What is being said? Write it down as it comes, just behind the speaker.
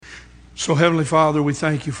So, Heavenly Father, we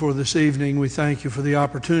thank you for this evening. We thank you for the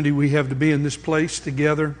opportunity we have to be in this place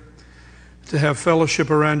together, to have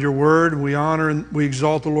fellowship around your word. We honor and we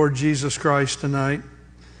exalt the Lord Jesus Christ tonight.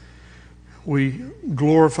 We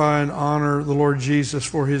glorify and honor the Lord Jesus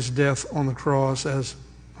for his death on the cross, as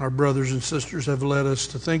our brothers and sisters have led us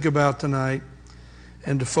to think about tonight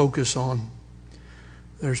and to focus on.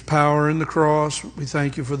 There's power in the cross. We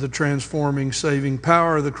thank you for the transforming, saving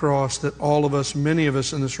power of the cross that all of us, many of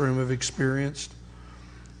us in this room, have experienced.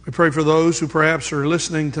 We pray for those who perhaps are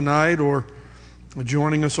listening tonight or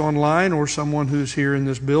joining us online, or someone who's here in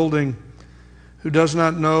this building who does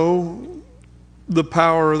not know the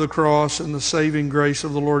power of the cross and the saving grace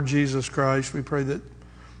of the Lord Jesus Christ. We pray that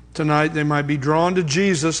tonight they might be drawn to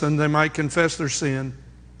Jesus and they might confess their sin,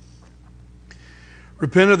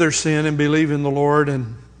 repent of their sin, and believe in the Lord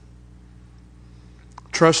and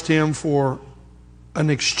trust him for an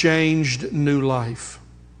exchanged new life.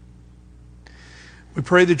 We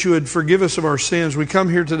pray that you would forgive us of our sins. We come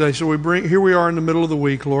here today, so here we are in the middle of the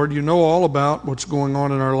week, Lord. You know all about what's going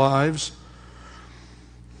on in our lives.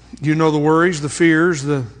 You know the worries, the fears,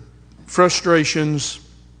 the frustrations,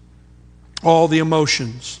 all the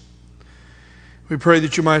emotions. We pray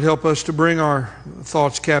that you might help us to bring our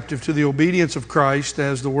thoughts captive to the obedience of Christ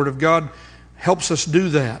as the Word of God helps us do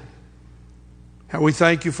that. How we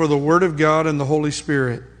thank you for the Word of God and the Holy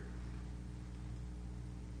Spirit,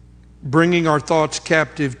 bringing our thoughts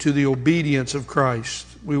captive to the obedience of Christ.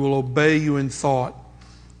 We will obey you in thought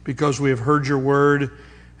because we have heard your Word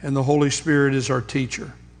and the Holy Spirit is our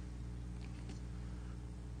teacher.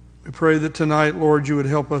 We pray that tonight, Lord, you would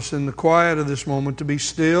help us in the quiet of this moment to be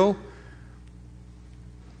still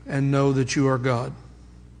and know that you are God.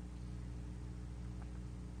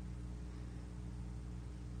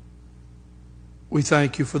 We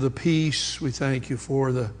thank you for the peace. We thank you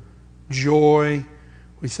for the joy.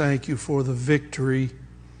 We thank you for the victory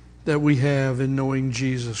that we have in knowing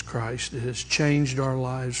Jesus Christ. It has changed our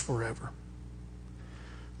lives forever.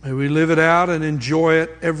 May we live it out and enjoy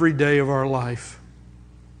it every day of our life.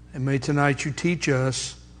 And may tonight you teach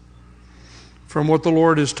us from what the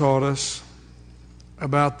Lord has taught us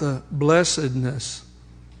about the blessedness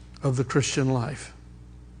of the Christian life.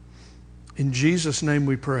 In Jesus' name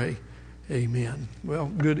we pray. Amen. Well,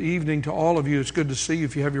 good evening to all of you. It's good to see you.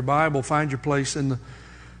 If you have your Bible, find your place in the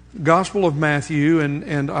Gospel of Matthew.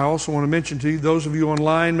 And I also want to mention to you, those of you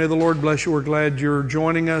online, may the Lord bless you. We're glad you're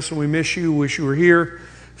joining us, and we miss you. Wish you were here.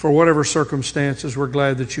 For whatever circumstances, we're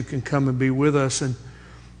glad that you can come and be with us. And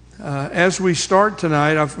as we start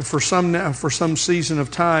tonight, for some season of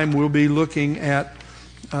time, we'll be looking at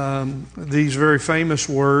these very famous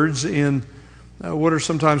words in what are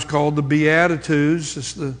sometimes called the Beatitudes.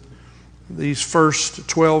 It's these first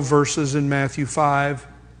 12 verses in Matthew 5.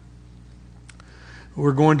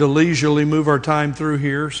 We're going to leisurely move our time through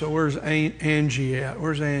here. So where's Angie at?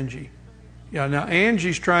 Where's Angie? Yeah, now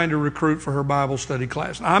Angie's trying to recruit for her Bible study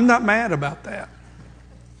class. I'm not mad about that.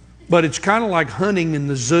 But it's kind of like hunting in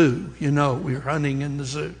the zoo. You know, we're hunting in the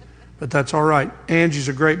zoo. But that's all right. Angie's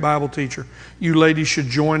a great Bible teacher. You ladies should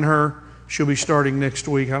join her. She'll be starting next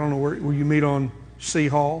week. I don't know where. Will you meet on C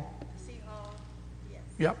Hall? C Hall, yes.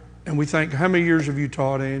 Yep. And we thank, how many years have you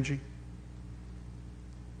taught, Angie?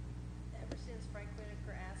 Ever since Frank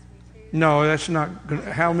Whitaker asked me to. No, that's not,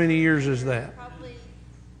 how many years is that? Probably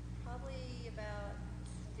about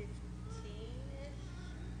 15-ish.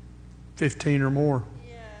 15 or more.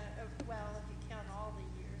 Yeah, well, if you count all the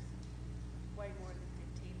years, way more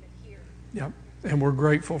than 15, but here. Yep. And we're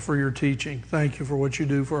grateful for your teaching. Thank you for what you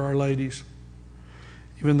do for our ladies.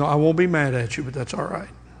 Even though I won't be mad at you, but that's all right.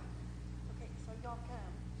 Okay, so y'all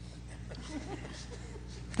come.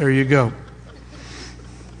 There you go.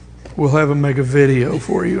 We'll have them make a video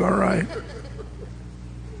for you, all right?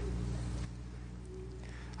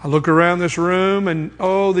 I look around this room and,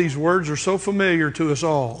 oh, these words are so familiar to us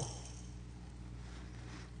all.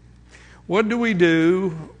 What do we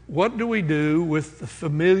do? What do we do with the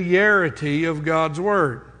familiarity of God's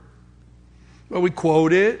Word? Well, we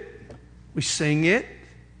quote it, we sing it,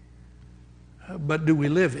 but do we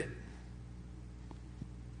live it?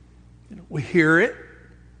 We hear it,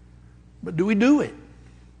 but do we do it?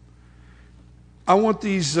 I want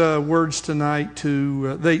these words tonight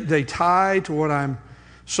to, they tie to what I'm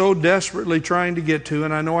so desperately trying to get to,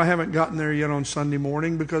 and I know I haven't gotten there yet on Sunday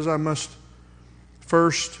morning because I must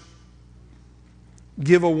first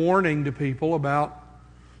give a warning to people about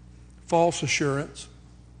false assurance.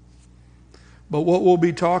 But what we'll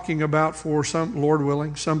be talking about for some, Lord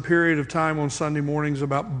willing, some period of time on Sunday mornings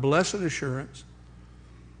about blessed assurance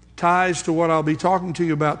ties to what I'll be talking to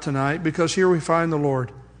you about tonight, because here we find the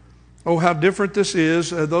Lord Oh, how different this is.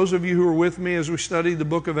 Those of you who were with me as we studied the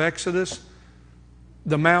book of Exodus,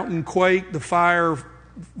 the mountain quaked, the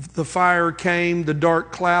fire came, the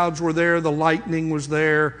dark clouds were there, the lightning was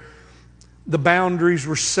there. The boundaries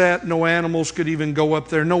were set. No animals could even go up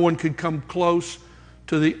there. No one could come close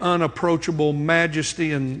to the unapproachable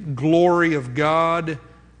majesty and glory of God.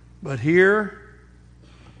 But here,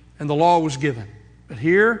 and the law was given. But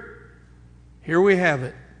here we have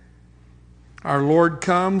it. Our Lord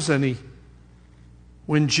comes, and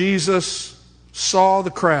when Jesus saw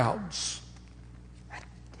the crowds,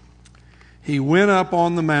 He went up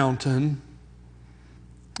on the mountain,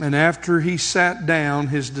 and after He sat down,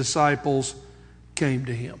 His disciples came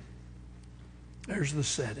to Him. There's the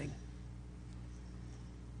setting.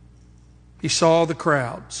 He saw the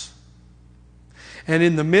crowds. And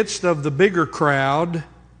in the midst of the bigger crowd,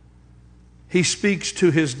 He speaks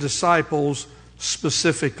to His disciples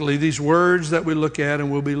specifically. These words that we look at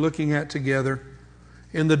and we'll be looking at together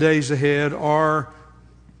in the days ahead are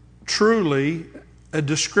truly a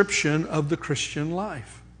description of the Christian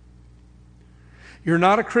life. You're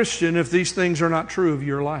not a Christian if these things are not true of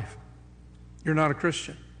your life. You're not a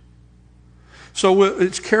Christian. So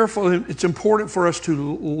it's important for us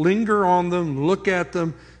to linger on them, look at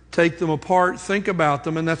them, take them apart, think about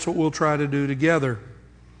them, and that's what we'll try to do together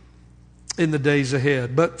in the days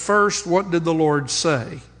ahead. But first, what did the Lord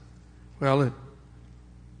say? Well,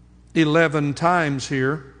 11 times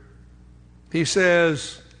here, He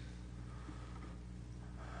says,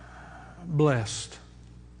 blessed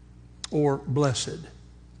or blessed.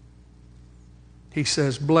 He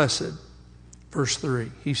says blessed, verse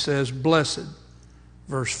 3. He says blessed,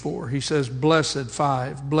 verse 4. He says blessed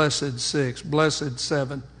 5, blessed 6, blessed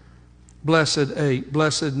 7, blessed 8,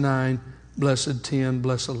 blessed 9, blessed 10,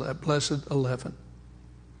 blessed 11.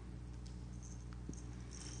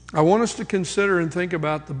 I want us to consider and think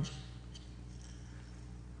about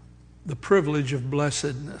the privilege of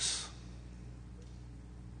blessedness.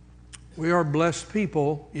 We are blessed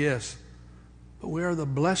people, yes, but we are the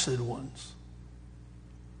blessed ones.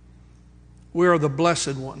 We are the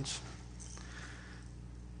blessed ones.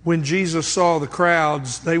 When Jesus saw the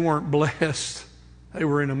crowds, they weren't blessed. They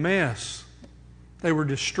were in a mess. They were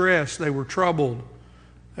distressed. They were troubled.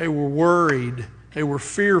 They were worried. They were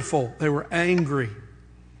fearful. They were angry.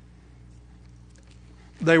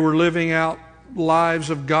 They were living out lives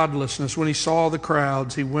of godlessness. When He saw the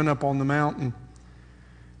crowds, He went up on the mountain.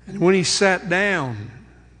 And when He sat down,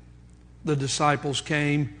 the disciples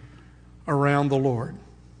came around the Lord.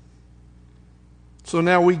 So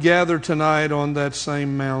now we gather tonight on that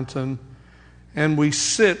same mountain and we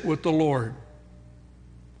sit with the Lord.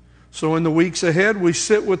 So in the weeks ahead, we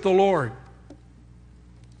sit with the Lord.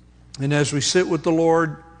 And as we sit with the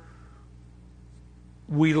Lord,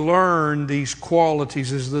 we learn these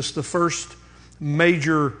qualities. Is this the first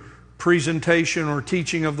major presentation or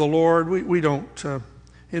teaching of the Lord? We don't.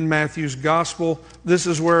 In Matthew's gospel, this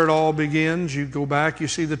is where it all begins. You go back, you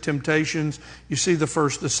see the temptations, you see the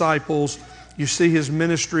first disciples, you see His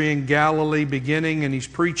ministry in Galilee beginning, and He's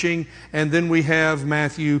preaching. And then we have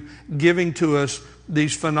Matthew giving to us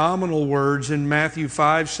these phenomenal words in Matthew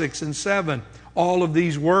 5, 6, and 7. All of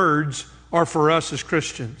these words are for us as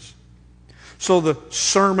Christians. So the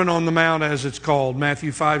Sermon on the Mount, as it's called,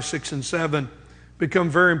 Matthew 5, 6, and 7, become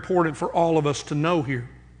very important for all of us to know here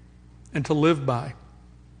and to live by.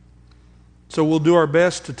 So we'll do our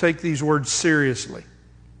best to take these words seriously.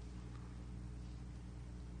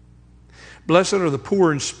 Blessed are the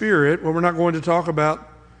poor in spirit. Well, we're not going to talk about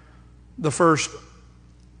the first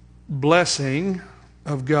blessing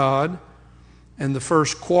of God and the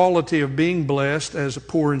first quality of being blessed as a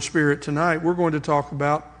poor in spirit tonight. We're going to talk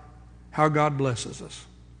about how God blesses us.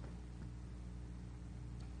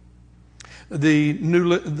 The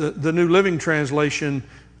New Living Translation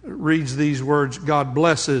reads these words, God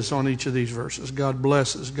blesses, on each of these verses. God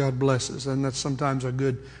blesses, God blesses. And that's sometimes a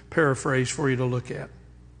good paraphrase for you to look at.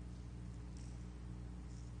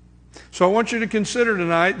 So I want you to consider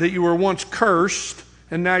tonight that you were once cursed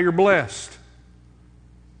and now you're blessed.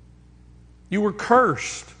 You were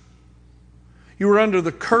cursed. You were under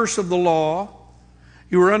the curse of the law.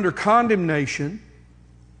 You were under condemnation.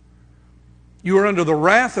 You were under the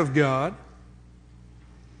wrath of God.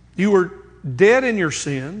 You were dead in your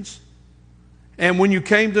sins. And when you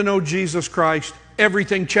came to know Jesus Christ,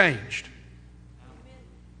 everything changed.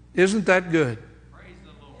 Isn't that good? Praise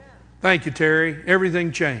the Lord. Thank you, Terry.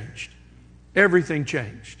 Everything changed. Everything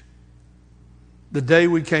changed the day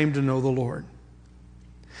we came to know the Lord.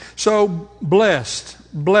 So, blessed,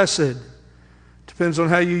 depends on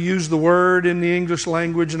how you use the word in the English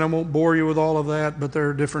language, and I won't bore you with all of that, but there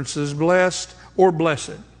are differences. Blessed or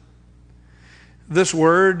blessed. This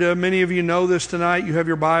word, many of you know this tonight. You have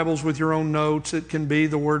your Bibles with your own notes. It can be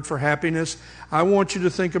the word for happiness. I want you to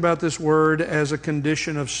think about this word as a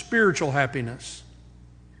condition of spiritual happiness.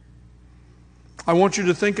 I want you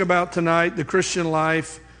to think about tonight the Christian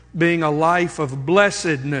life being a life of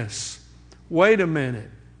blessedness. Wait a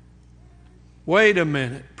minute. Wait a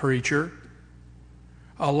minute, preacher.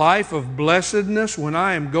 A life of blessedness when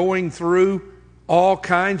I am going through all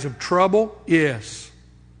kinds of trouble? Yes.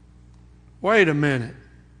 Wait a minute.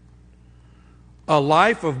 A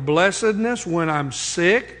life of blessedness when I'm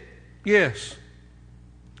sick? Yes.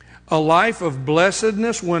 A life of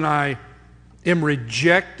blessedness when I am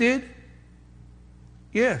rejected?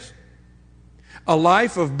 Yes. A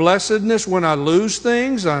life of blessedness when I lose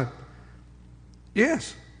things?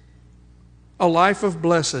 Yes. A life of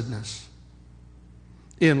blessedness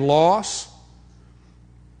in loss,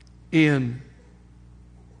 in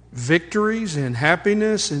victories, in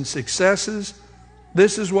happiness, in successes.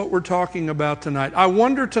 This is what we're talking about tonight. I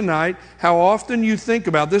wonder tonight how often you think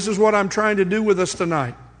about, this is what I'm trying to do with us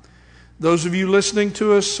tonight. Those of you listening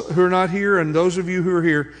to us who are not here and those of you who are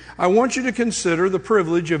here, I want you to consider the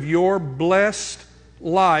privilege of your blessed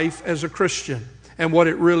life as a Christian and what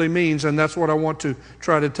it really means, and that's what I want to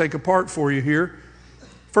try to take apart for you here.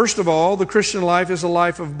 First of all, the Christian life is a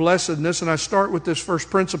life of blessedness, and I start with this first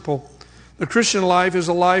principle. The Christian life is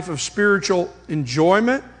a life of spiritual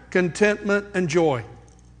enjoyment, contentment, and joy.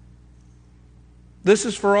 This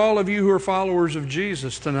is for all of you who are followers of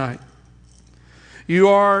Jesus tonight. You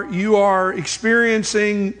are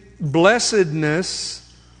experiencing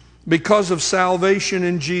blessedness because of salvation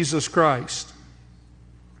in Jesus Christ.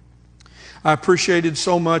 I appreciated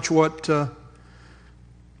so much what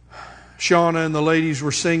Shauna and the ladies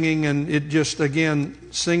were singing, and it just, again,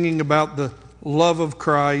 singing about the love of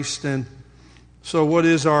Christ. And so what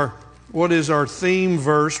is our theme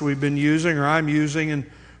verse we've been using, or I'm using in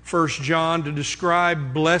 1 John to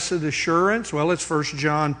describe blessed assurance? Well, it's 1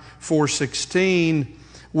 John 4:16.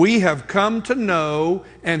 We have come to know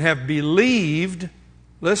and have believed,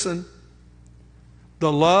 listen,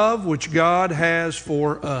 the love which God has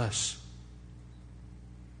for us.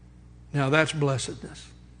 Now that's blessedness.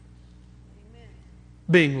 Amen.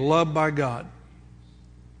 Being loved by God.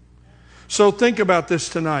 So think about this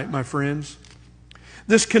tonight, my friends.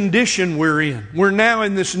 This condition we're in. We're now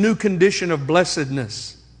in this new condition of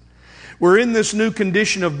blessedness. We're in this new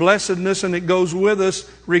condition of blessedness, and it goes with us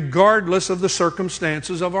regardless of the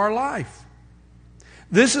circumstances of our life.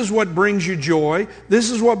 This is what brings you joy. This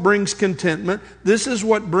is what brings contentment. This is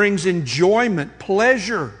what brings enjoyment,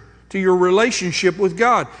 pleasure to your relationship with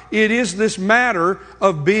God. It is this matter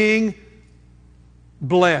of being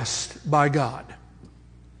blessed by God.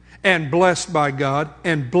 And blessed by God,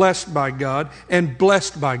 and blessed by God, and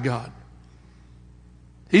blessed by God.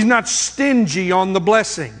 He's not stingy on the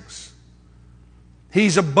blessings.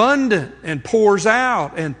 He's abundant and pours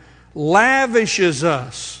out and lavishes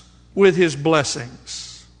us with His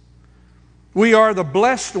blessings. We are the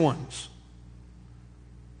blessed ones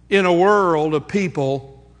in a world of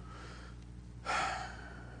people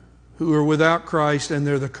who are without Christ, and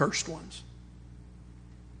they're the cursed ones.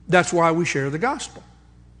 That's why we share the gospel.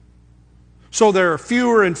 So there are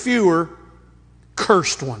fewer and fewer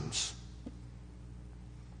cursed ones.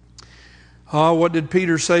 What did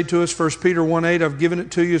Peter say to us? 1 Peter 1:8, I've given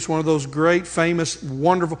it to you. It's one of those great, famous,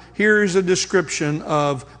 wonderful. Here's a description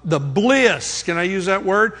of the bliss. Can I use that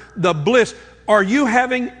word? The bliss. Are you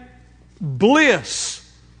having bliss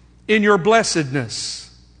in your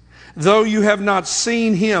blessedness? Though you have not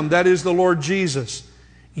seen Him, that is the Lord Jesus,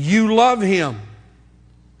 you love Him.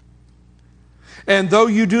 And though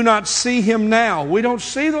you do not see Him now, we don't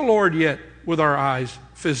see the Lord yet with our eyes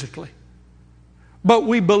physically, but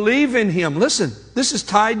we believe in Him. Listen, this is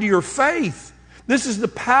tied to your faith. This is the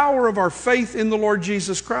power of our faith in the Lord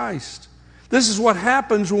Jesus Christ. This is what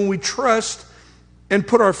happens when we trust and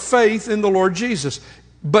put our faith in the Lord Jesus.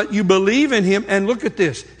 But you believe in Him, and look at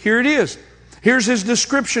this. Here it is. Here's His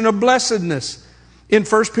description of blessedness in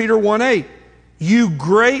 1 Peter 1:8. You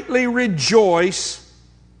greatly rejoice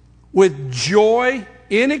with joy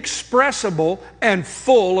inexpressible and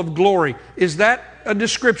full of glory. Is that a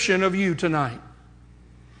description of you tonight?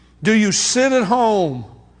 Do you sit at home?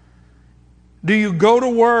 Do you go to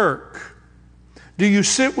work? Do you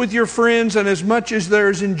sit with your friends, and as much as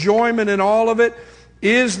there's enjoyment in all of it,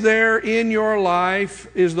 is there in your life,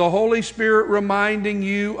 is the Holy Spirit reminding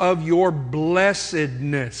you of your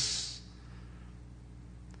blessedness?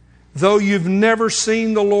 Though you've never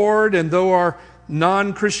seen the Lord, and though our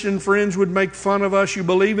non-Christian friends would make fun of us, you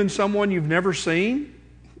believe in someone you've never seen?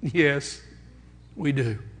 Yes, we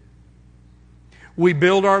do. We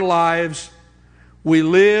build our lives We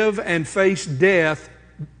live and face death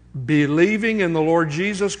believing in the Lord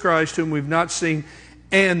Jesus Christ, whom we've not seen.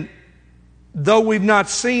 And though we've not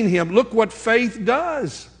seen Him, look what faith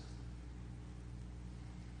does.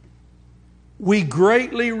 We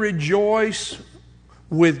greatly rejoice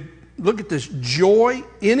with, look at this, joy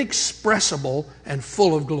inexpressible and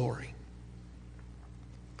full of glory.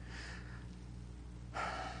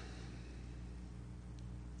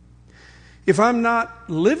 If I'm not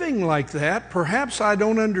living like that, perhaps I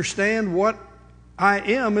don't understand what I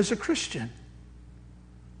am as a Christian.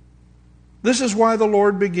 This is why the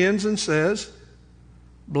Lord begins and says,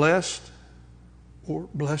 blessed, or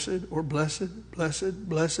blessed, or blessed, blessed,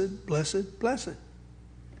 blessed, blessed, blessed.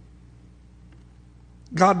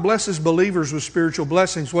 God blesses believers with spiritual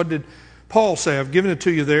blessings. What did Paul say? I've given it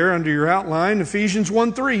to you there under your outline. Ephesians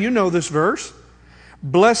 1:3. You know this verse.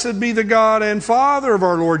 Blessed be the God and Father of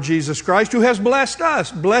our Lord Jesus Christ, who has blessed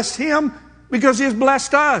us. Blessed Him because He has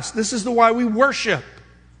blessed us. This is the why we worship.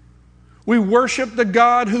 We worship the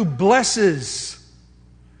God who blesses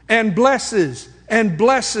and blesses and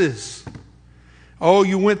blesses. Oh,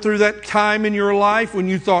 you went through that time in your life when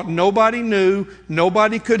you thought nobody knew,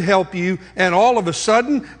 nobody could help you, and all of a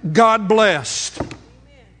sudden, God blessed. Amen.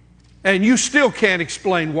 And you still can't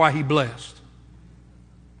explain why He blessed.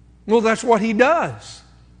 Well, that's what He does.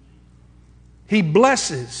 He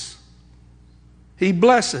blesses. He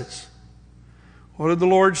blesses. What did the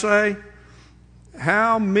Lord say?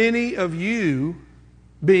 How many of you,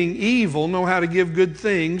 being evil, know how to give good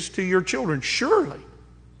things to your children? Surely,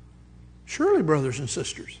 brothers and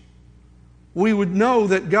sisters, we would know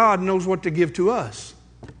that God knows what to give to us.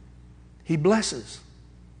 He blesses.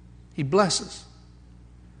 He blesses.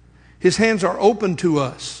 His hands are open to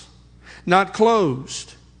us, not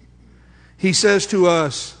closed. He says to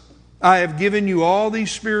us, I have given you all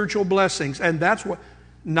these spiritual blessings, and that's what,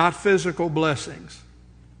 not physical blessings.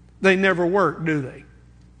 They never work, do they?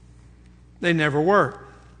 They never work.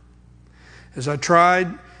 As I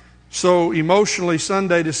tried so emotionally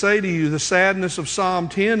Sunday to say to you, the sadness of Psalm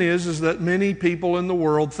 10 is that many people in the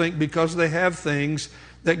world think because they have things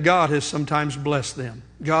that God has sometimes blessed them.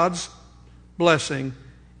 God's blessing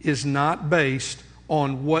is not based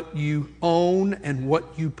on what you own and what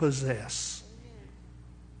you possess.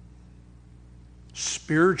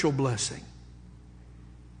 Spiritual blessing.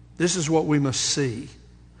 This is what we must see.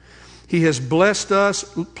 He has blessed us,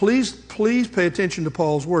 please pay attention to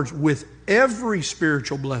Paul's words, with every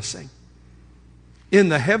spiritual blessing in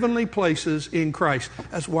the heavenly places in Christ.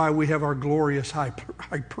 That's why we have our glorious high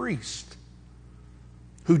priest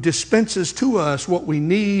who dispenses to us what we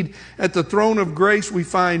need. At the throne of grace we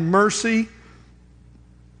find mercy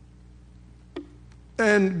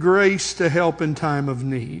and grace to help in time of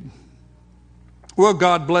need. Well,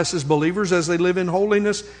 God blesses believers as they live in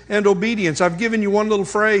holiness and obedience. I've given you one little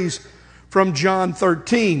phrase from John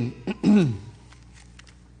 13.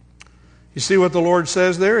 You see what the Lord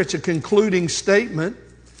says there? It's a concluding statement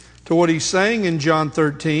to what He's saying in John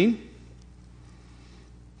 13.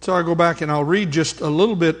 So I'll go back and I'll read just a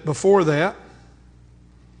little bit before that.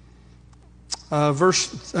 John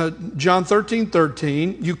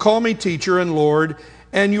 13:13. You call me teacher and Lord,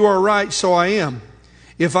 and you are right, so I am.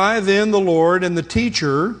 If I then, the Lord and the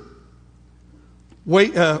teacher,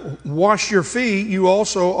 wash your feet, you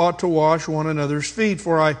also ought to wash one another's feet.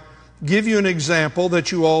 For I give you an example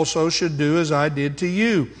that you also should do as I did to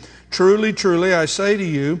you. Truly, truly, I say to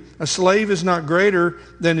you, a slave is not greater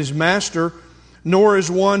than his master, nor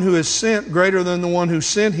is one who is sent greater than the one who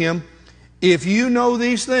sent him. If you know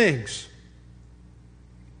these things,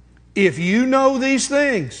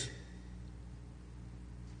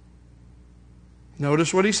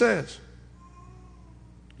 notice what he says.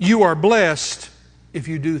 You are blessed if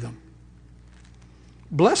you do them.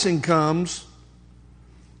 Blessing comes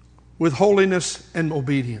with holiness and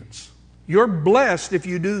obedience. You're blessed if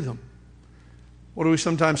you do them. What do we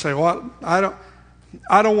sometimes say? Well, I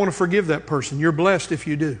don't want to forgive that person. You're blessed if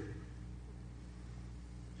you do.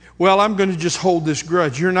 Well, I'm going to just hold this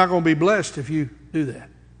grudge. You're not going to be blessed if you do that.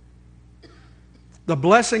 The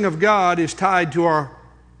blessing of God is tied to our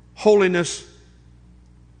holiness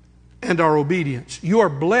and our obedience. You are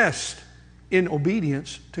blessed in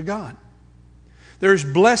obedience to God. There's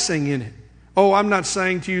blessing in it. Oh, I'm not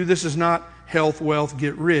saying to you this is not health, wealth,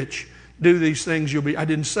 get rich. Do these things, you'll be. I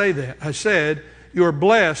didn't say that. I said you're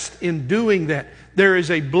blessed in doing that. There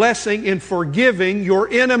is a blessing in forgiving your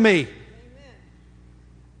enemy. Amen.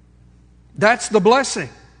 That's the blessing.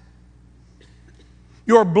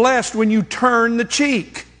 You're blessed when you turn the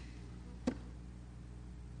cheek.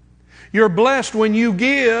 You're blessed when you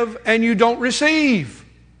give and you don't receive.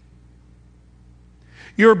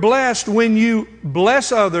 You're blessed when you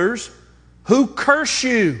bless others who curse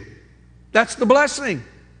you. That's the blessing.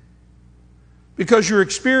 Because you're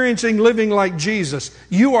experiencing living like Jesus.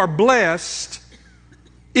 You are blessed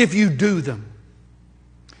if you do them.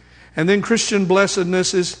 And then Christian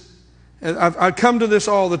blessedness is, I come to this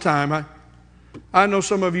all the time. I know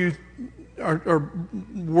some of you are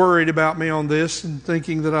worried about me on this and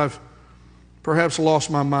thinking that I've perhaps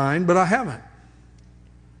lost my mind, but I haven't.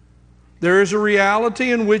 There is a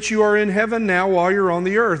reality in which you are in heaven now while you're on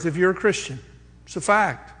the earth if you're a Christian. It's a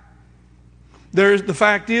fact. The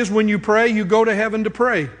fact is, when you pray, you go to heaven to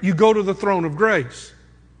pray. You go to the throne of grace.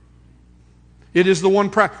 It is the one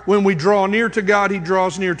when we draw near to God, He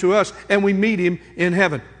draws near to us, and we meet Him in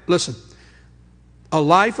heaven. Listen, a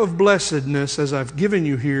life of blessedness, as I've given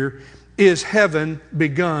you here, is heaven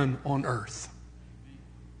begun on earth.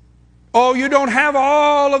 Oh, you don't have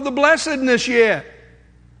all of the blessedness yet.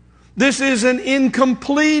 This is an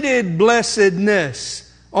incompleted blessedness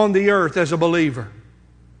on the earth as a believer.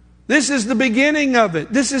 This is the beginning of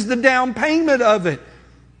it. This is the down payment of it.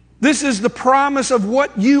 This is the promise of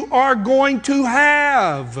what you are going to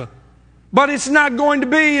have. But it's not going to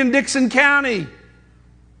be in Dixon County.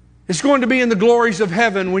 It's going to be in the glories of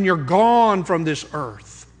heaven when you're gone from this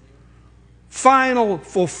earth. Final,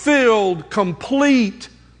 fulfilled, complete,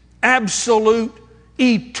 absolute,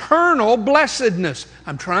 eternal blessedness.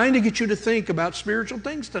 I'm trying to get you to think about spiritual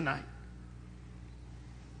things tonight.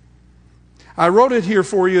 I wrote it here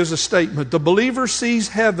for you as a statement. The believer sees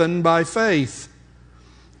heaven by faith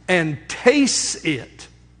and tastes it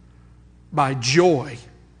by joy.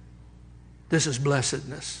 This is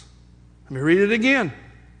blessedness. Let me read it again.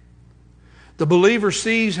 The believer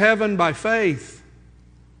sees heaven by faith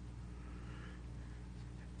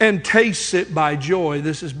and tastes it by joy.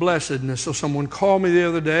 This is blessedness. So someone called me the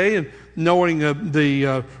other day, and knowing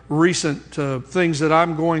the recent things that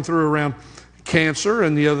I'm going through around cancer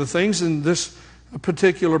and the other things, and this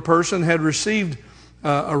particular person had received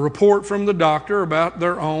a report from the doctor about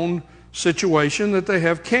their own situation, that they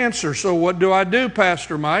have cancer. So what do I do,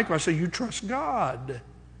 Pastor Mike? I say, you trust God.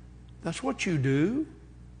 That's what you do.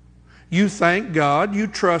 You thank God, you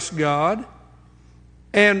trust God,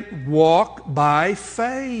 and walk by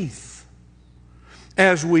faith.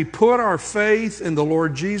 As we put our faith in the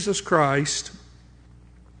Lord Jesus Christ,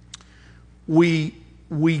 we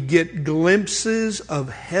get glimpses of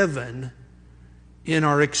heaven in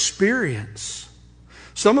our experience.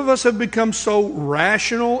 Some of us have become so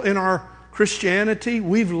rational in our Christianity,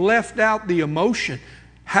 we've left out the emotion.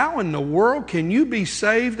 How in the world can you be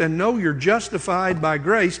saved and know you're justified by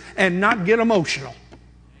grace and not get emotional?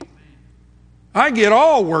 I get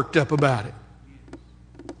all worked up about it.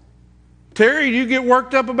 Terry, do you get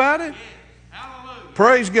worked up about it? Hallelujah.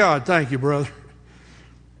 Praise God. Thank you, brother.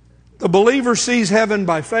 The believer sees heaven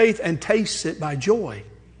by faith and tastes it by joy.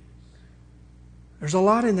 There's a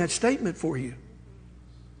lot in that statement for you.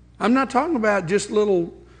 I'm not talking about just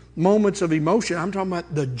little moments of emotion. I'm talking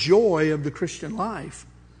about the joy of the Christian life.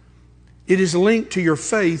 It is linked to your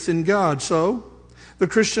faith in God. So, the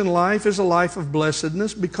Christian life is a life of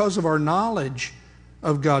blessedness because of our knowledge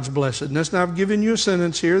of God's blessedness. Now, I've given you a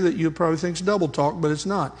sentence here that you probably think is double talk, but it's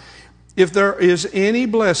not. If there is any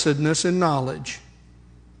blessedness in knowledge,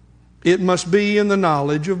 it must be in the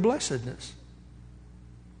knowledge of blessedness.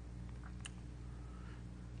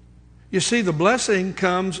 You see, the blessing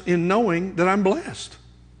comes in knowing that I'm blessed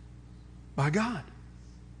by God.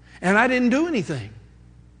 And I didn't do anything.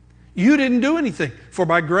 You didn't do anything. For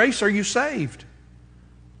by grace are you saved.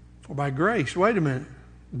 For by grace, wait a minute.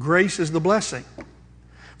 Grace is the blessing.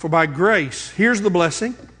 For by grace, here's the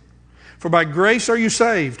blessing. For by grace are you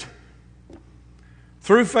saved.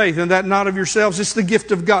 Through faith, and that not of yourselves. It's the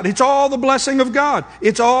gift of God. It's all the blessing of God.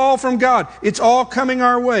 It's all from God. It's all coming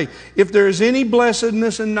our way. If there is any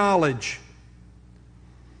blessedness in knowledge,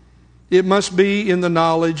 it must be in the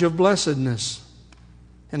knowledge of blessedness.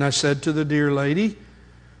 And I said to the dear lady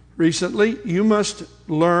recently, you must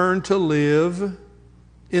learn to live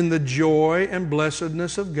in the joy and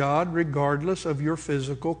blessedness of God regardless of your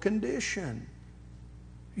physical condition.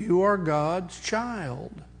 You are God's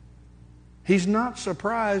child. He's not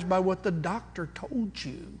surprised by what the doctor told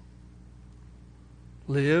you.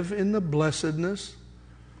 Live in the blessedness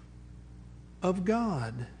of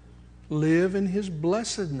God. Live in His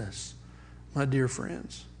blessedness, my dear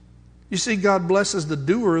friends. You see, God blesses the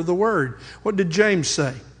doer of the word. What did James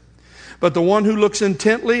say? But the one who looks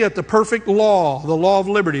intently at the perfect law, the law of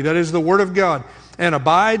liberty, that is the word of God, and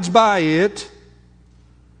abides by it,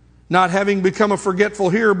 not having become a forgetful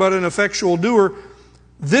hearer but an effectual doer,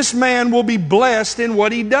 this man will be blessed in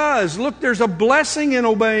what he does. Look, there's a blessing in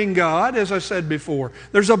obeying God, as I said before.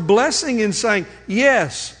 There's a blessing in saying,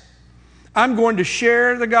 yes, I'm going to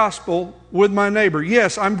share the gospel with my neighbor.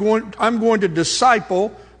 Yes, I'm going to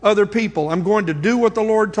disciple other people. I'm going to do what the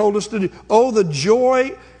Lord told us to do. Oh, the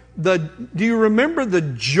joy, do you remember the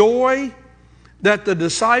joy that the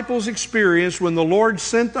disciples experienced when the Lord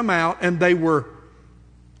sent them out and they were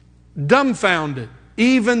dumbfounded?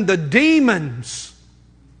 Even the demons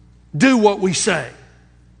do what we say.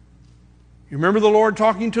 You remember the Lord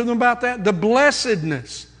talking to them about that? The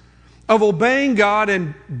blessedness of obeying God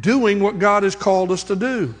and doing what God has called us to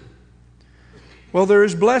do. Well,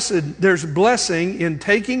 there's blessing in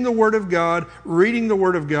taking the Word of God, reading the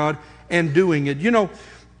Word of God, and doing it. You know,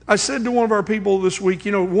 I said to one of our people this week,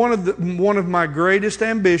 you know, one of my greatest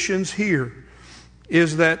ambitions here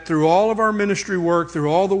is that through all of our ministry work, through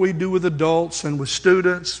all that we do with adults and with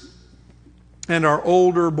students and our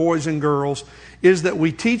older boys and girls, is that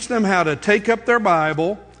we teach them how to take up their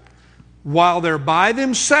Bible while they're by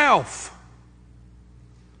themselves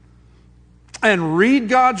and read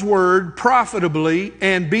God's Word profitably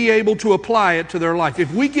and be able to apply it to their life.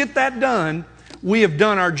 If we get that done, we have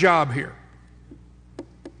done our job here.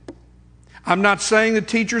 I'm not saying that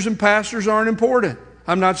teachers and pastors aren't important.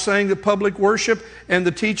 I'm not saying that public worship and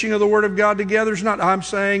the teaching of the Word of God together is not. I'm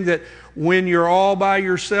saying that when you're all by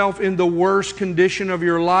yourself in the worst condition of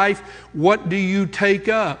your life, what do you take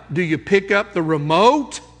up? Do you pick up the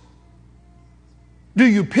remote? Do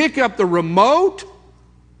you pick up the remote?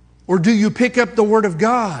 Or do you pick up the Word of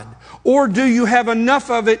God? Or do you have enough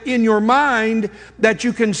of it in your mind that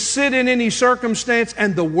you can sit in any circumstance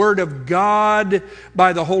and the Word of God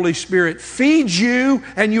by the Holy Spirit feeds you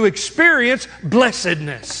and you experience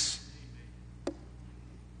blessedness?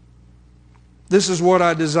 This is what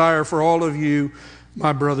I desire for all of you,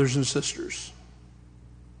 my brothers and sisters.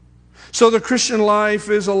 So the Christian life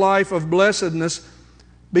is a life of blessedness.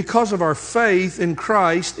 Because of our faith in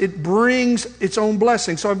Christ, it brings its own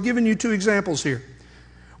blessing. So I've given you two examples here.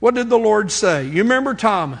 What did the Lord say? You remember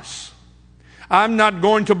Thomas? I'm not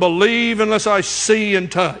going to believe unless I see and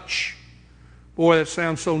touch. Boy, that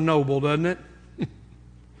sounds so noble, doesn't it? He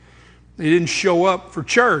didn't show up for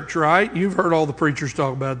church, right? You've heard all the preachers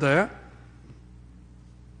talk about that.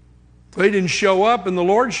 They didn't show up and the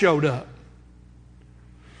Lord showed up.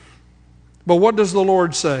 But what does the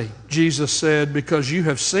Lord say? Jesus said, because you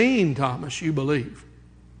have seen, Thomas, you believe.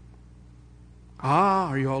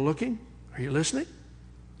 Are you all looking? Are you listening?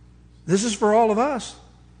 This is for all of us.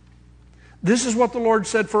 This is what the Lord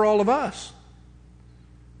said for all of us.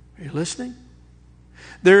 Are you listening?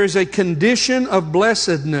 There is a condition of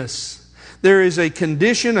blessedness. There is a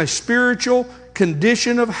condition, a spiritual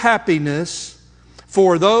condition of happiness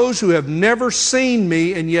for those who have never seen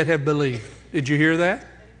me and yet have believed. Did you hear that?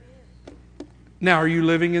 Now, are you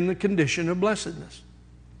living in the condition of blessedness?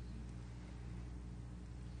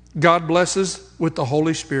 God blesses with the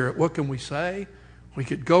Holy Spirit. What can we say? We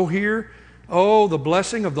could go here. Oh, the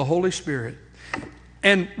blessing of the Holy Spirit.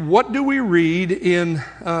 And what do we read in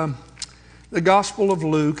the Gospel of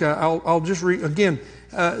Luke? I'll just read again.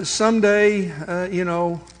 Someday,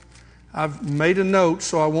 I've made a note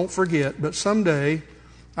so I won't forget, but someday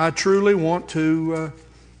I truly want to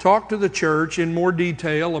talk to the church in more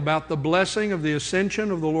detail about the blessing of the ascension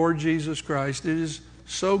of the Lord Jesus Christ. It is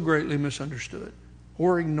so greatly misunderstood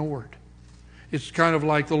or ignored. It's kind of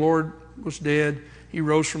like the Lord was dead, He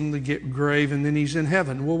rose from the grave, and then He's in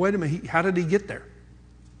heaven. Well, wait a minute, how did He get there?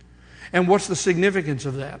 And what's the significance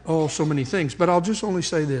of that? Oh, so many things. But I'll just only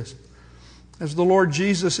say this. As the Lord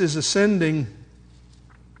Jesus is ascending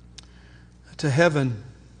to heaven,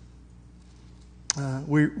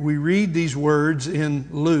 we read these words in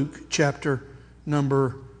Luke chapter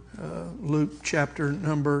number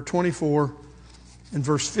 24 and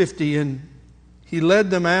verse 50. And He led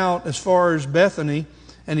them out as far as Bethany,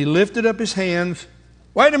 and He lifted up His hands,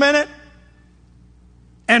 wait a minute,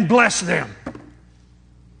 and blessed them.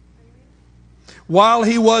 While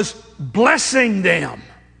He was blessing them,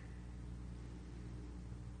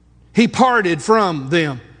 He parted from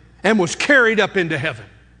them and was carried up into heaven.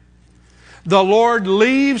 The Lord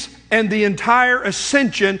leaves, and the entire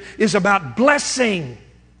ascension is about blessing.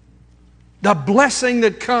 The blessing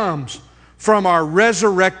that comes from our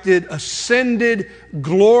resurrected, ascended,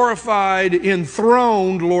 glorified,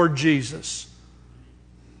 enthroned Lord Jesus.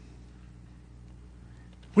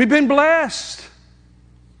 We've been blessed.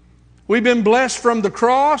 We've been blessed from the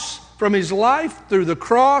cross, from His life, through the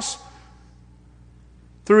cross,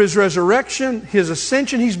 through His resurrection, His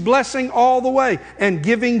ascension. He's blessing all the way and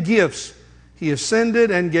giving gifts. He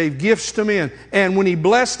ascended and gave gifts to men. And when He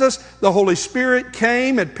blessed us, the Holy Spirit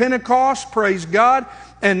came at Pentecost, praise God.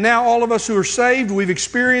 And now all of us who are saved, we've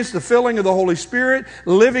experienced the filling of the Holy Spirit,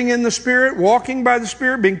 living in the Spirit, walking by the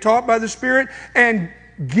Spirit, being taught by the Spirit, and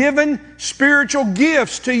given spiritual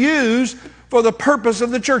gifts to use for the purpose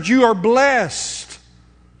of the church. You are blessed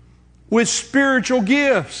with spiritual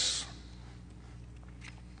gifts.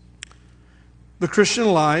 The Christian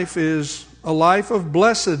life is a life of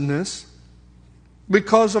blessedness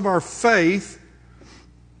because of our faith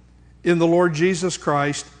in the Lord Jesus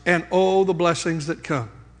Christ, and oh, the blessings that come.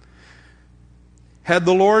 Had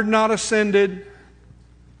the Lord not ascended,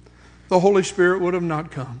 the Holy Spirit would have not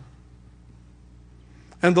come.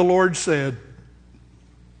 And the Lord said,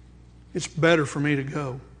 it's better for me to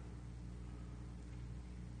go,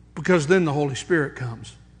 because then the Holy Spirit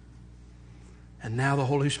comes. And now the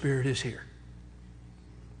Holy Spirit is here.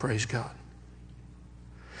 Praise God.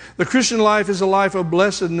 The Christian life is a life of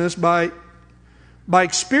blessedness by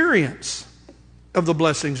experience of the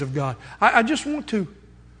blessings of God. I just want to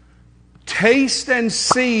taste and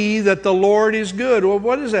see that the Lord is good. Well,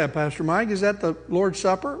 what is that, Pastor Mike? Is that the Lord's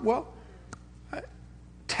Supper? Well,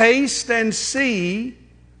 taste and see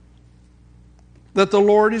that the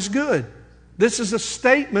Lord is good. This is a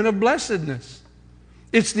statement of blessedness.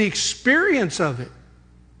 It's the experience of it.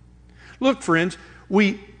 Look, friends,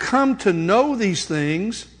 we come to know these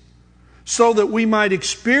things so that we might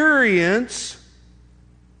experience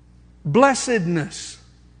blessedness.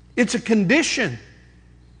 It's a condition.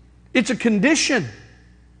 It's a condition.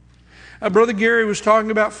 Brother Gary was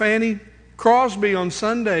talking about Fanny Crosby on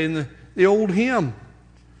Sunday in the old hymn.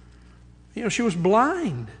 You know, she was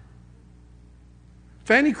blind.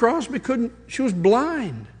 Fanny Crosby she was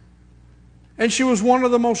blind. And she was one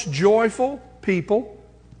of the most joyful people.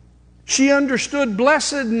 She understood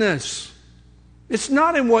blessedness. It's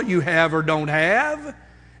not in what you have or don't have.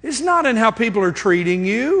 It's not in how people are treating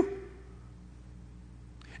you.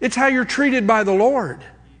 It's how you're treated by the Lord.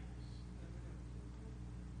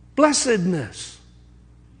 Blessedness.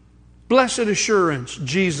 Blessed assurance,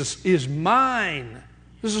 Jesus is mine.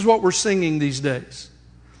 This is what we're singing these days.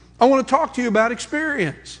 I want to talk to you about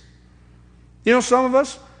experience. You know, some of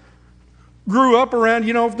us grew up around,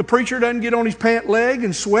 if the preacher doesn't get on his pant leg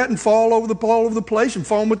and sweat and fall over the place and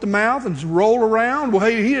foam with the mouth and roll around, well,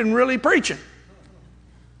 hey, he didn't really preaching.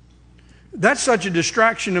 That's such a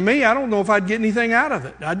distraction to me, I don't know if I'd get anything out of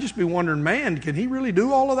it. I'd just be wondering, man, can he really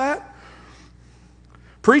do all of that?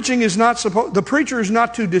 The preacher is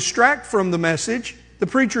not to distract from the message. The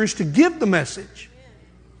preacher is to give the message.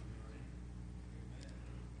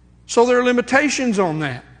 So there are limitations on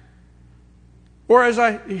that. Or as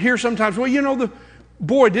I hear sometimes, well,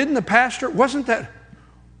 didn't the pastor, wasn't that,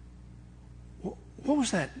 what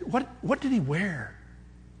was that? What did he wear?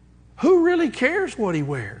 Who really cares what he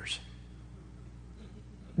wears?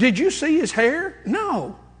 Did you see his hair?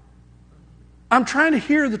 No. I'm trying to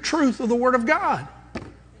hear the truth of the Word of God.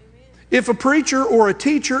 If a preacher or a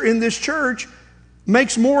teacher in this church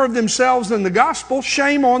makes more of themselves than the gospel,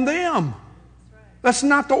 shame on them. That's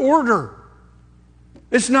not the order.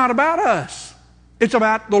 It's not about us. It's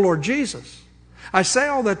about the Lord Jesus. I say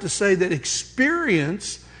all that to say that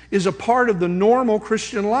experience is a part of the normal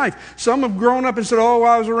Christian life. Some have grown up and said, oh,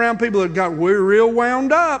 I was around people that got real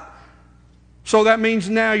wound up. So that means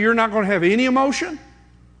now you're not going to have any emotion?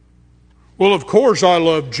 Well, of course I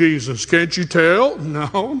love Jesus. Can't you tell?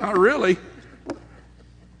 No, not really.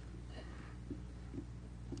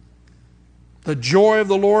 The joy of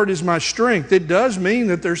the Lord is my strength. It does mean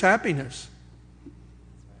that there's happiness.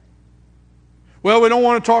 Well, we don't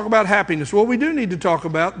want to talk about happiness. Well, we do need to talk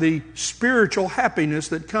about the spiritual happiness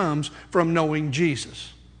that comes from knowing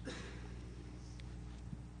Jesus.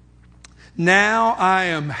 Now I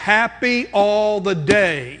am happy all the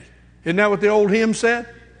day. Isn't that what the old hymn said?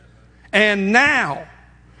 And now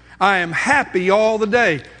I am happy all the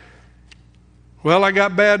day. Well, I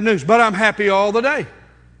got bad news, but I'm happy all the day.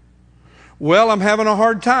 Well, I'm having a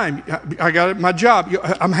hard time. I got my job.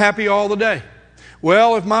 I'm happy all the day.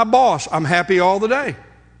 Well, if my boss, I'm happy all the day.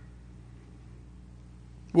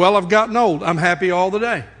 Well, I've gotten old. I'm happy all the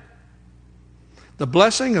day. The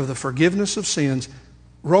blessing of the forgiveness of sins.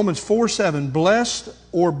 Romans 4:7, blessed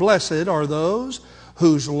or blessed are those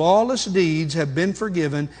whose lawless deeds have been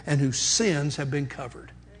forgiven and whose sins have been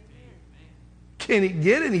covered. Can it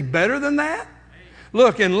get any better than that?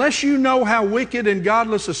 Look, unless you know how wicked and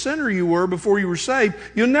godless a sinner you were before you were saved,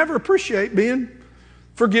 you'll never appreciate being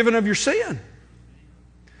forgiven of your sin.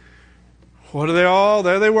 What are they all?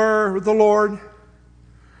 There they were with the Lord,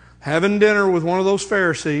 having dinner with one of those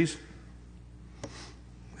Pharisees.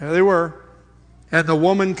 There they were. And the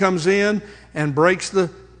woman comes in and breaks the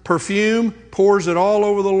perfume, pours it all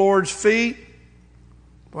over the Lord's feet.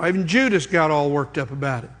 Well, even Judas got all worked up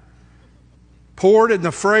about it. Poured it, and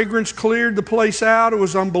the fragrance cleared the place out. It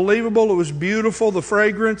was unbelievable. It was beautiful, the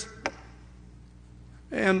fragrance.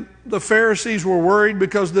 And the Pharisees were worried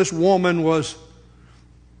because this woman was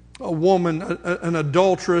an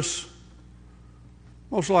adulteress,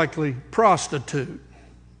 most likely prostitute.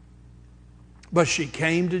 But she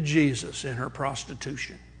came to Jesus in her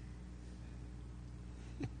prostitution.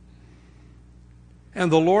 And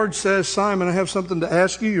the Lord says, Simon, I have something to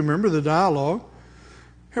ask you. You remember the dialogue.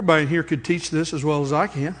 Everybody in here could teach this as well as I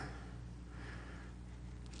can.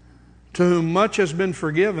 To whom much has been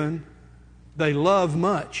forgiven, they love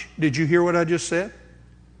much. Did you hear what I just said?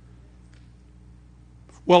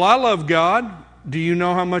 Well, I love God. Do you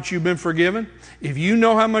know how much you've been forgiven? If you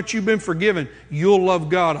know how much you've been forgiven, you'll love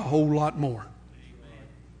God a whole lot more.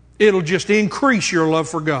 It'll just increase your love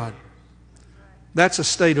for God. That's a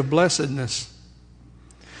state of blessedness.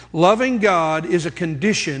 Loving God is a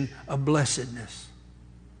condition of blessedness.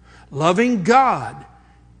 Loving God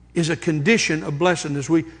is a condition of blessedness.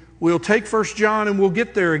 We'll take 1 John and we'll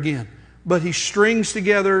get there again. But he strings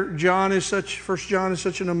together, 1 John is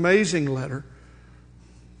such an amazing letter.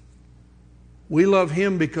 We love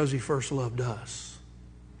him because he first loved us.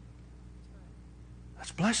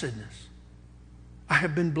 That's blessedness. I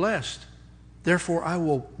have been blessed. Therefore, I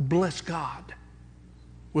will bless God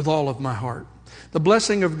with all of my heart. The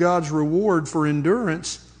blessing of God's reward for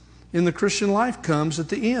endurance in the Christian life comes at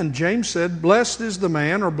the end. James said, blessed is the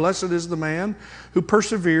man who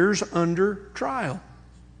perseveres under trial.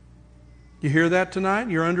 You hear that tonight?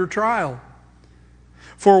 You're under trial.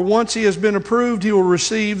 For once he has been approved, he will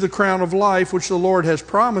receive the crown of life which the Lord has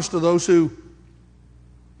promised to those who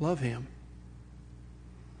love him.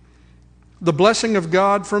 The blessing of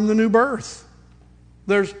God from the new birth.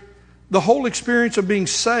 There's the whole experience of being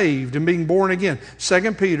saved and being born again.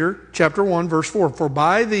 2 Peter chapter 1, verse 4. For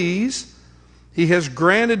by these he has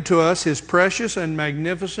granted to us his precious and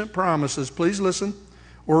magnificent promises. Please listen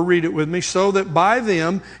or read it with me. So that by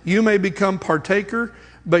them you may become partaker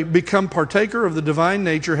of the divine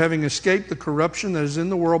nature, having escaped the corruption that is in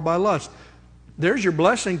the world by lust. There's your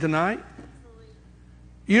blessing tonight.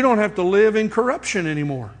 You don't have to live in corruption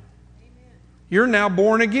anymore. You're now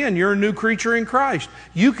born again. You're a new creature in Christ.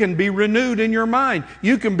 You can be renewed in your mind.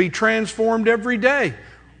 You can be transformed every day.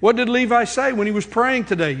 What did Levi say when he was praying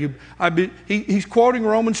today? He's quoting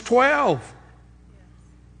Romans 12.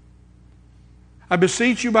 I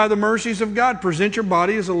beseech you by the mercies of God, present your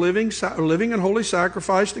body as a living and holy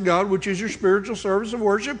sacrifice to God, which is your spiritual service of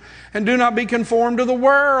worship, and do not be conformed to the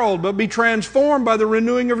world, but be transformed by the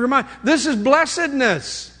renewing of your mind. This is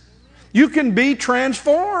blessedness. You can be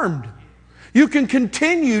transformed. You can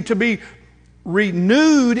continue to be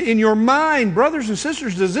renewed in your mind. Brothers and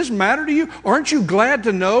sisters, does this matter to you? Aren't you glad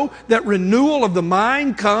to know that renewal of the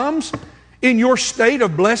mind comes in your state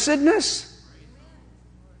of blessedness?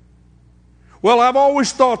 Well, I've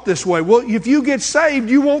always thought this way. Well, if you get saved,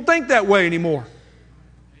 you won't think that way anymore.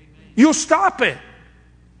 You'll stop it.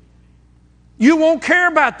 You won't care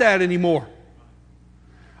about that anymore.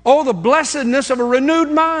 Oh, the blessedness of a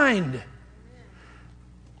renewed mind.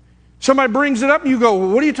 Somebody brings it up and you go, well,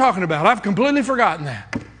 what are you talking about? I've completely forgotten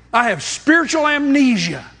that. I have spiritual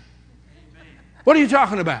amnesia. What are you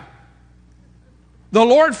talking about? The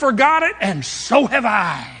Lord forgot it, and so have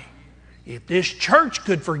I. If this church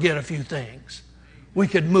could forget a few things, we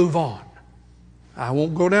could move on. I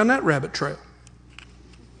won't go down that rabbit trail.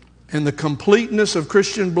 And the completeness of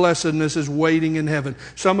Christian blessedness is waiting in heaven.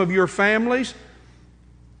 Some of your families,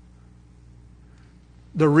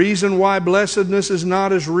 the reason why blessedness is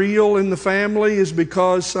not as real in the family is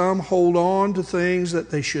because some hold on to things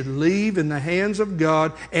that they should leave in the hands of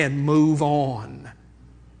God and move on.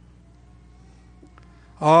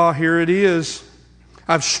 Here it is.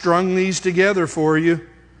 I've strung these together for you.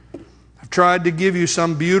 I've tried to give you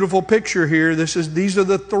some beautiful picture here. These are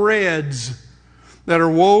the threads that are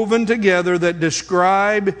woven together that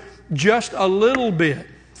describe just a little bit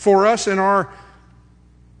for us in our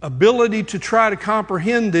ability to try to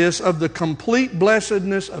comprehend this of the complete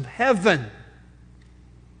blessedness of heaven.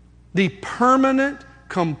 The permanent,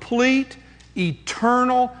 complete,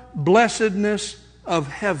 eternal blessedness of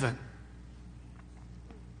heaven.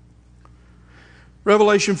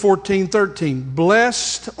 Revelation 14:13.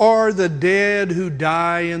 Blessed are the dead who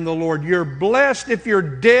die in the Lord. You're blessed if you're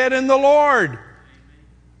dead in the Lord.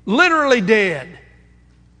 Literally dead.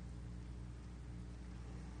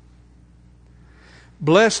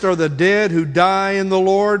 Blessed are the dead who die in the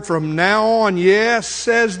Lord from now on. Yes,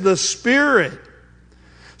 says the Spirit.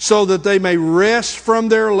 so that they may rest from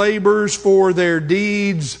their labors, for their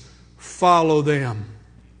deeds follow them.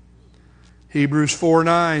 Hebrews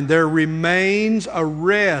 4:9, there remains a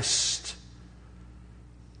rest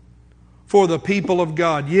for the people of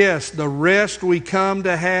God. Yes, the rest we come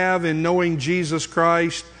to have in knowing Jesus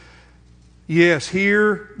Christ. Yes,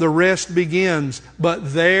 here the rest begins,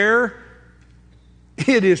 but there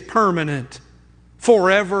it is permanent,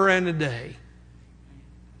 forever and a day.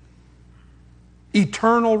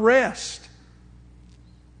 Eternal rest.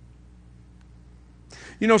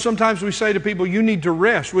 You know, sometimes we say to people, you need to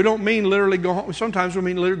rest. We don't mean literally go home. Sometimes we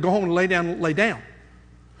mean literally go home and lay down.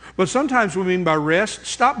 But sometimes we mean by rest,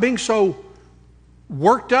 stop being so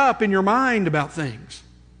worked up in your mind about things.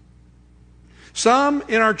 Some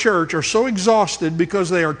in our church are so exhausted because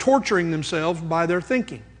they are torturing themselves by their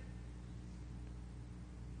thinking.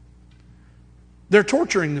 They're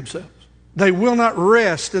torturing themselves. They will not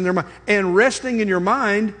rest in their mind. And resting in your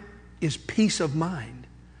mind is peace of mind.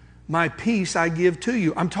 My peace I give to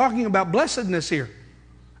you. I'm talking about blessedness here.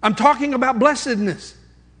 I'm talking about blessedness.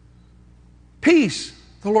 Peace.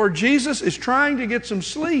 The Lord Jesus is trying to get some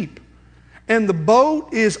sleep. And the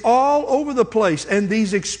boat is all over the place. And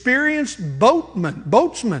these experienced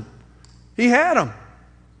boatsmen, he had them.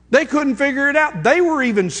 They couldn't figure it out. They were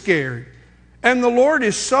even scared. And the Lord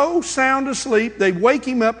is so sound asleep, they wake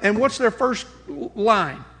him up, and what's their first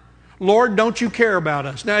line? Lord, don't you care about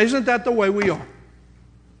us? Now, isn't that the way we are?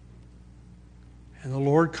 And the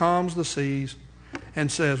Lord calms the seas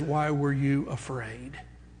and says, why were you afraid?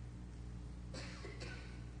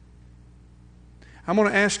 I'm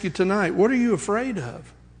going to ask you tonight, what are you afraid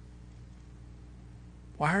of?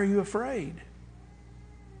 Why are you afraid?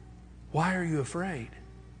 Why are you afraid?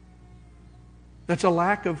 That's a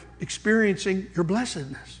lack of experiencing your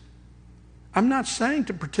blessedness. I'm not saying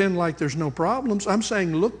to pretend like there's no problems. I'm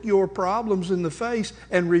saying look your problems in the face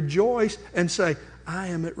and rejoice and say, I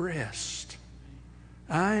am at rest.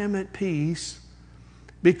 I am at peace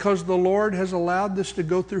because the Lord has allowed this to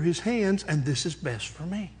go through His hands, and this is best for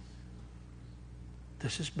me.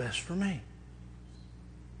 This is best for me.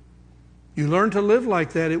 You learn to live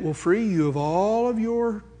like that, it will free you of all of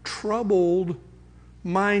your troubled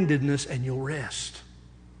mindedness, and you'll rest.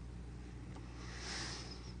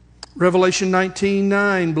 Revelation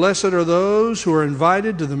 19:9, blessed are those who are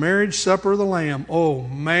invited to the marriage supper of the Lamb. Oh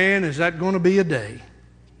man, is that going to be a day.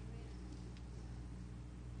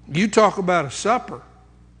 You talk about a supper.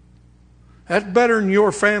 That's better than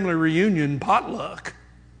your family reunion potluck.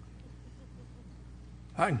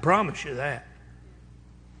 I can promise you that.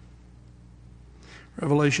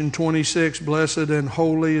 Revelation 26, blessed and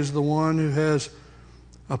holy is the one who has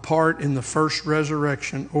a part in the first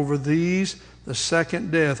resurrection. Over these, the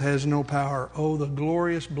second death has no power. Oh, the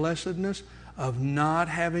glorious blessedness of not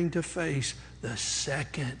having to face the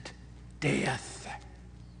second death.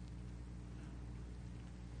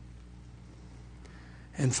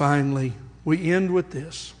 And finally, we end with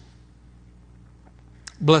this.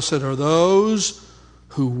 Blessed are those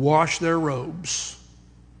who wash their robes,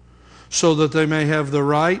 so that they may have the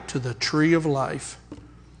right to the tree of life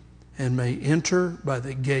and may enter by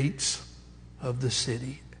the gates of the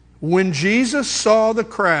city. When Jesus saw the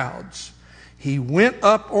crowds, He went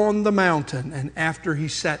up on the mountain, and after He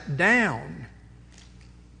sat down,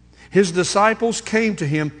 His disciples came to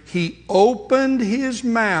Him. He opened His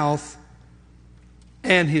mouth,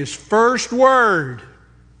 and His first word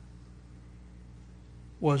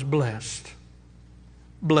was blessed.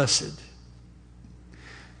 Blessed.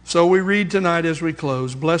 So we read tonight as we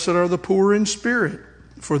close, blessed are the poor in spirit,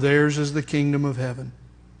 for theirs is the kingdom of heaven.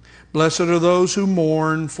 Blessed are those who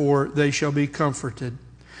mourn, for they shall be comforted.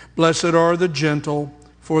 Blessed are the gentle,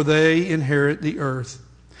 for they inherit the earth.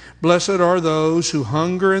 Blessed are those who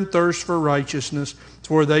hunger and thirst for righteousness,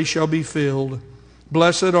 for they shall be filled.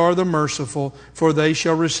 Blessed are the merciful, for they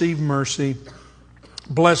shall receive mercy.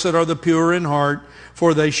 Blessed are the pure in heart,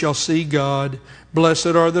 for they shall see God. Blessed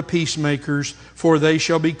are the peacemakers, for they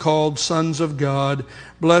shall be called sons of God.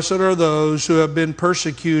 Blessed are those who have been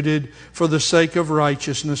persecuted for the sake of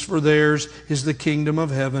righteousness, for theirs is the kingdom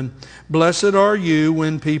of heaven. Blessed are you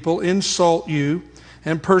when people insult you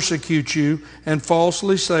and persecute you and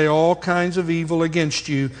falsely say all kinds of evil against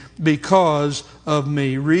you because of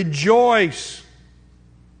me. Rejoice.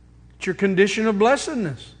 It's your condition of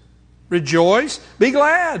blessedness. Rejoice. Be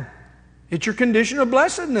glad. It's your condition of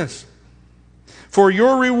blessedness. For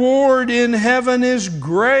your reward in heaven is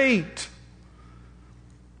great.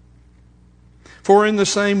 For in the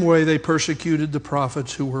same way they persecuted the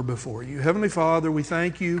prophets who were before you. Heavenly Father, we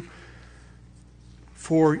thank you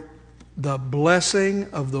for the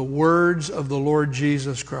blessing of the words of the Lord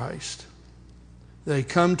Jesus Christ. They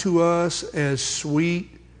come to us as sweet,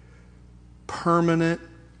 permanent,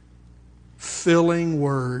 filling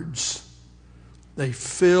words. They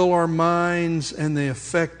fill our minds and they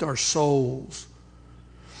affect our souls.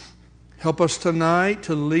 Help us tonight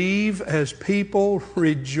to leave as people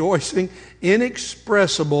rejoicing,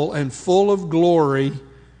 inexpressible and full of glory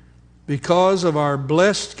because of our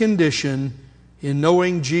blessed condition in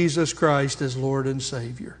knowing Jesus Christ as Lord and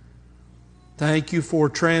Savior. Thank you for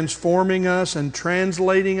transforming us and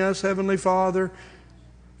translating us, Heavenly Father,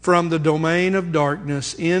 from the domain of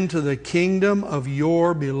darkness into the kingdom of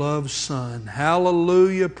your beloved Son.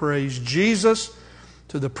 Hallelujah. Praise Jesus.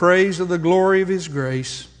 To the praise of the glory of His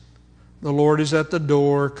grace. The Lord is at the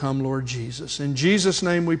door. Come, Lord Jesus. In Jesus'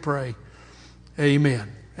 name we pray.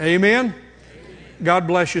 Amen. Amen. God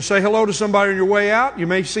bless you. Say hello to somebody on your way out. You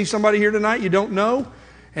may see somebody here tonight you don't know.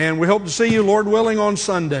 And we hope to see you, Lord willing, on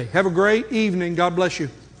Sunday. Have a great evening. God bless you.